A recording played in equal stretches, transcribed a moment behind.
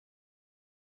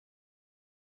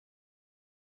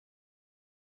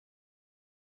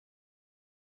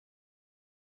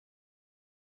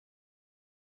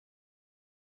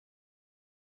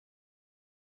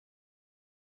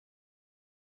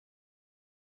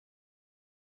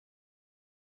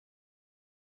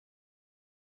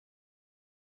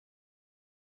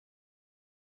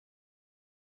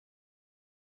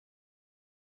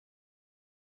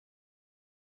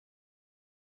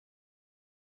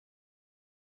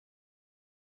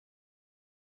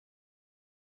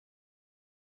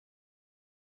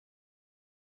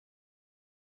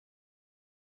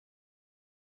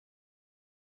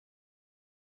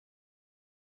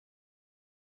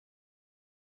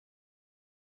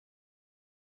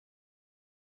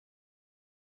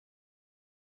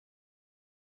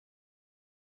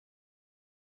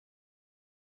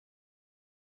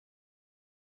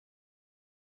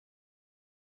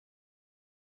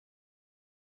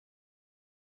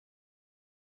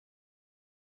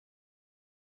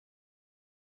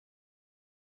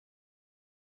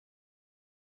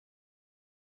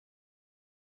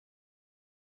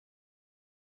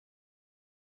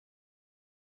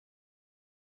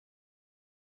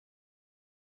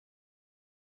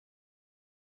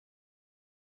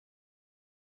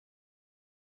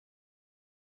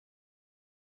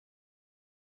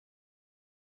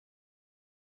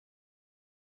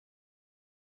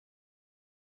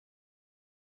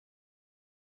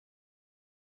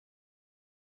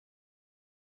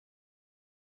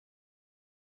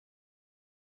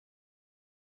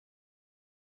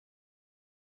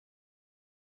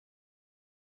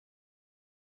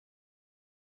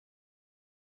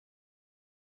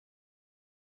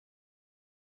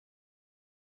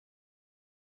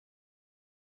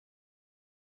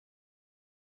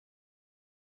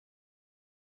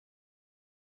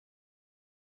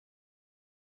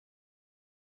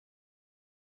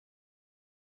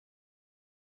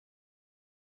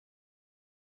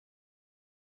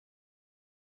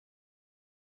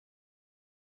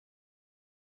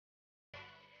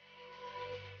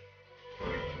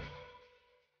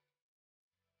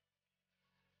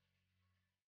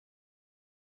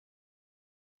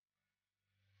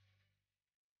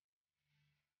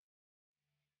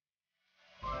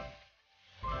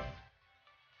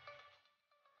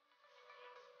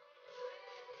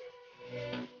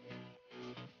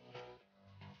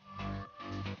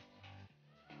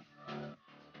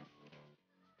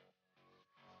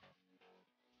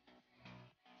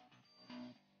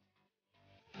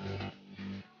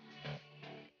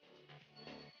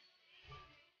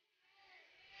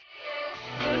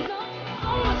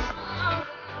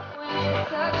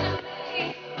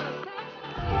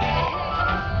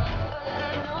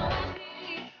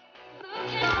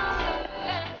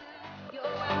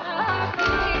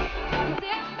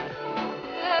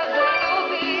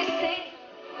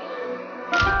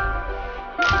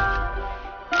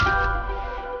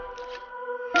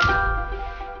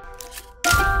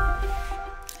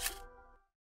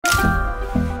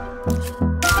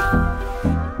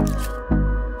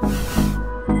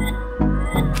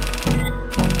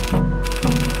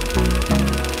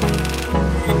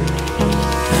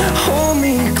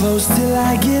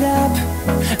I get up,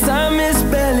 time is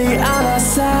barely on our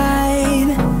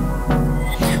side.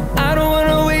 I don't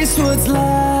wanna waste what's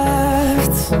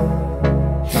left.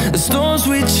 The storms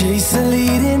we chase are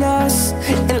leading us,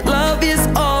 and love is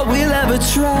all we'll ever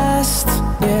trust.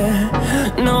 Yeah,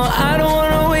 no, I don't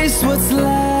wanna waste what's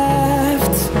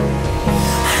left.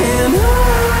 And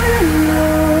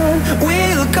on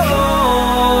we'll go,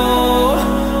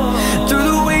 through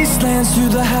the wastelands,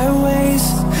 through the highways,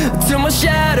 till my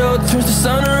shadow turns to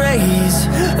sun rays.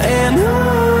 And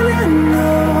on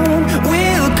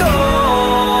we'll go,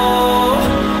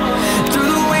 through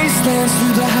the wastelands,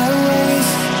 through the highways,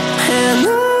 and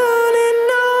on we'll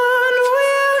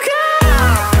go.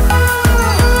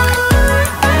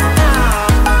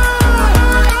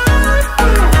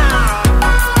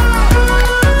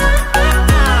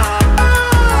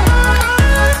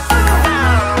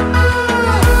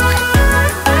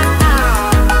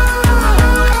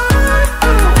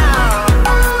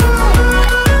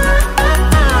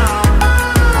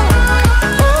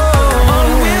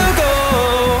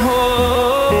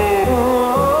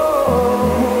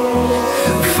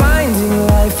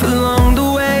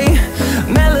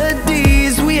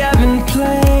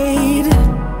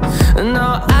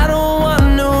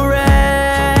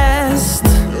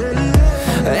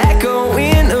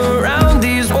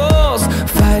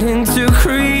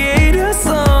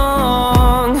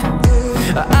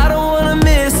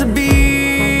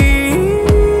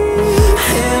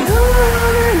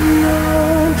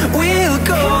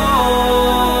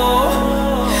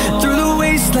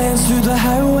 Through the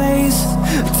highways,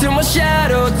 till my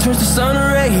shadow turns to sun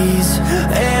rays.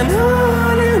 And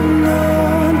on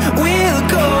we'll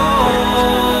go,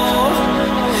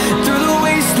 through the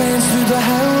wastelands, through the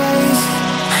highways,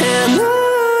 and on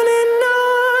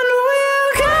we'll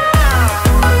go.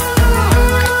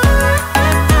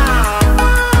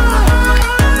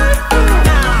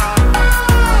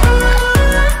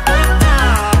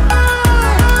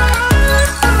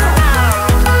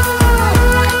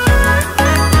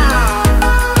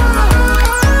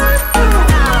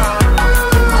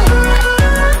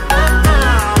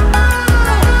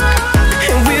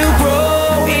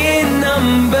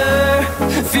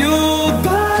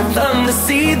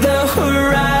 See the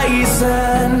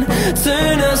horizon,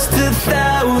 turn us to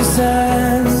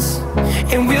thousands,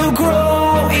 and we'll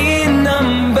grow in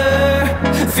number,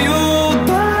 fueled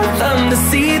by them. To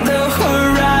see the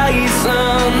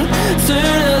horizon,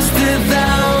 turn us to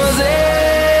thousands,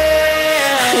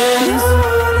 and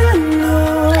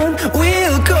on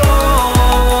we'll go,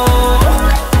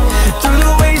 through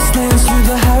the wastelands, through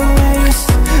the highways,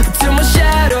 till my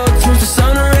shadow turns to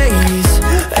sun rays.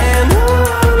 And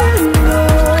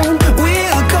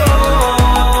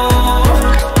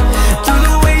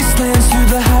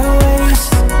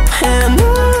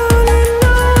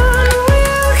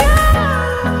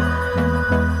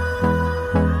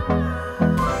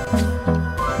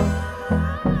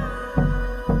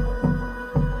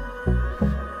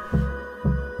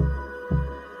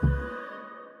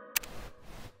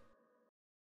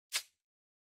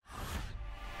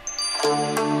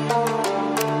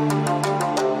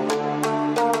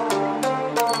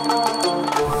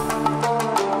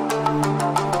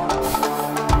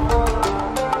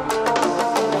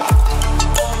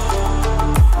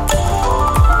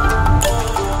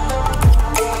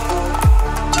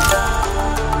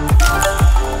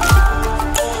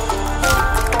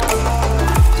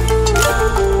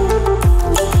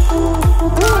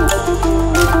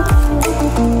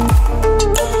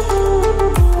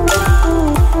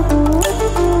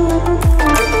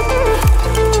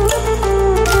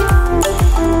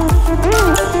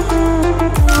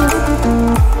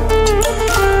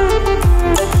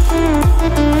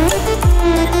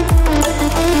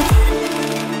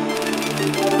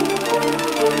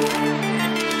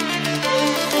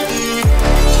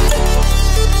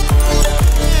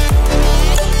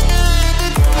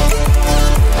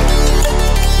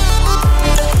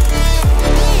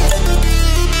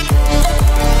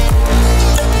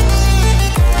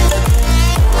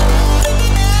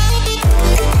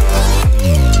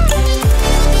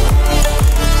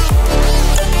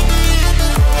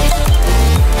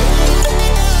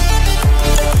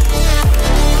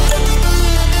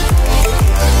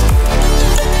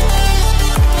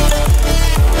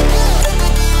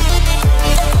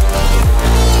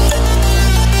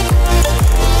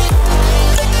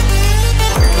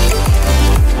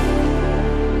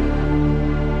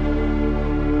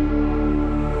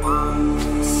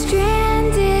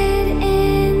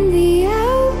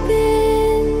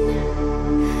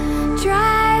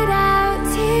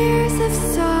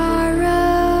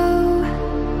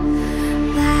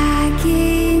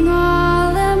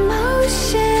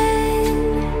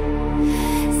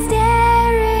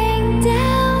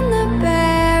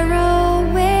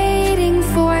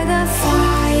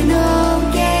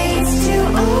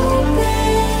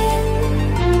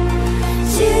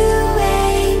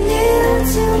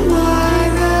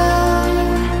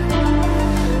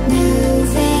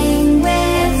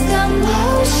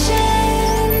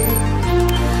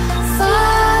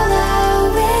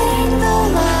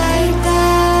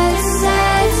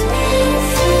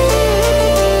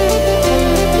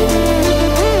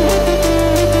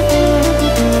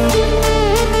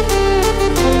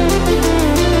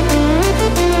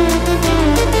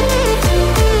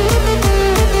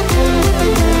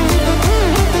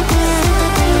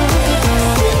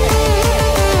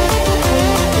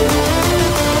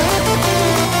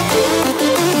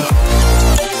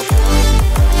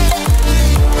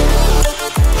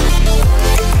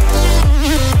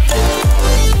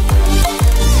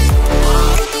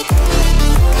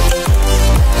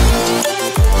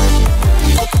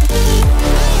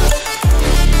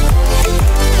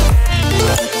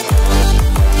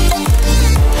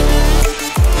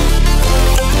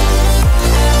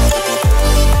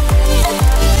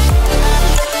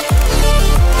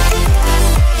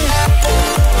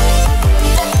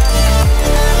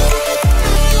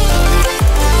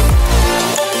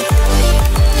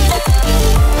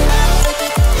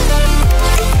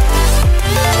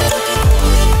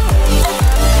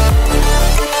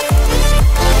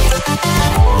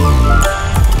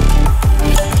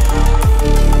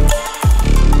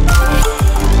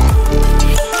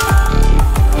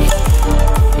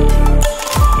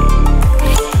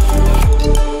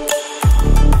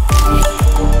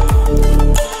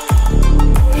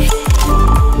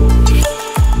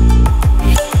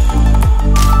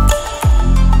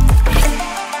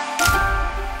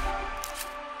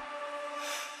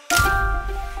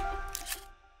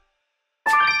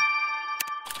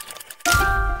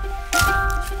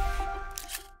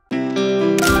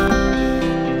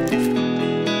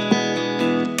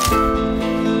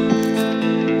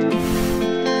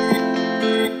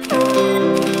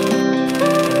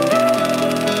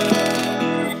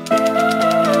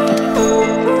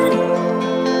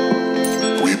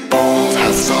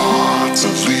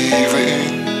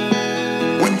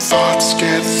thoughts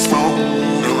get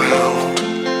thrown around,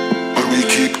 but we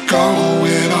keep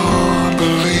going on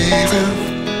believing,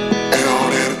 and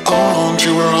on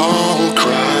till we're all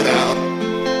cried out,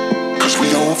 'cause we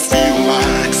don't feel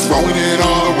like throwing it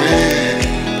all away.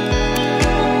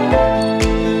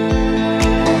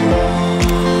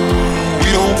 We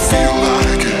don't feel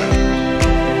like it.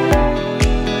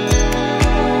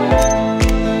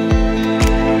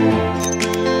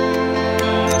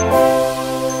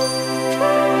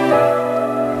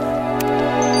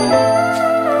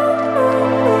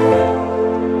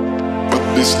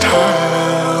 This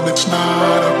time it's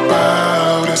not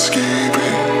about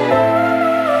escaping.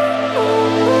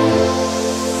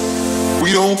 We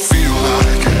don't feel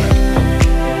like it.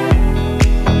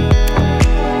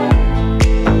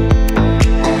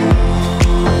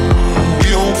 We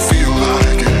don't feel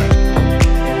like it.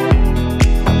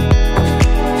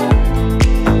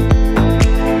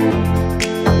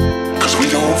 'Cause we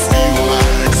don't feel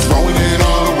like throwing it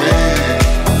all away.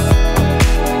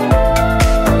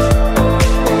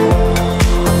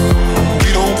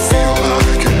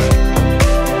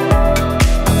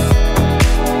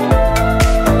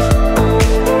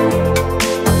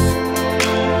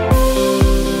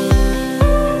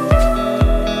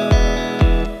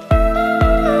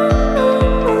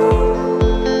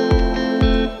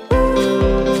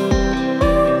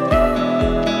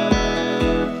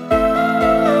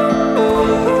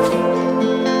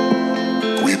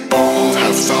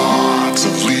 Thoughts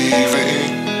of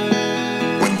leaving,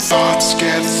 when thoughts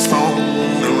get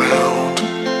thrown around,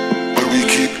 but we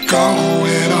keep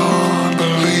going on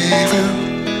believing,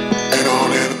 and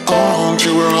on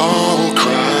till we're all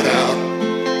cried out,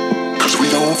 'cause we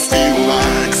don't feel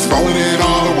like throwing it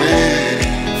all away.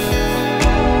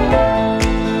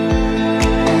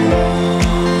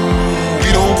 We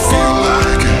don't feel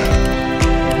like it.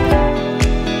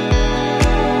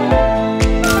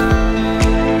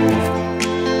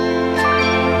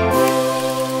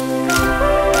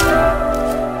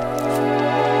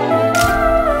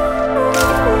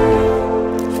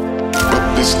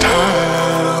 This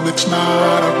time it's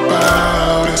not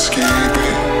about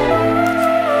escaping.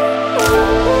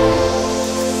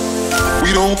 We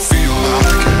don't feel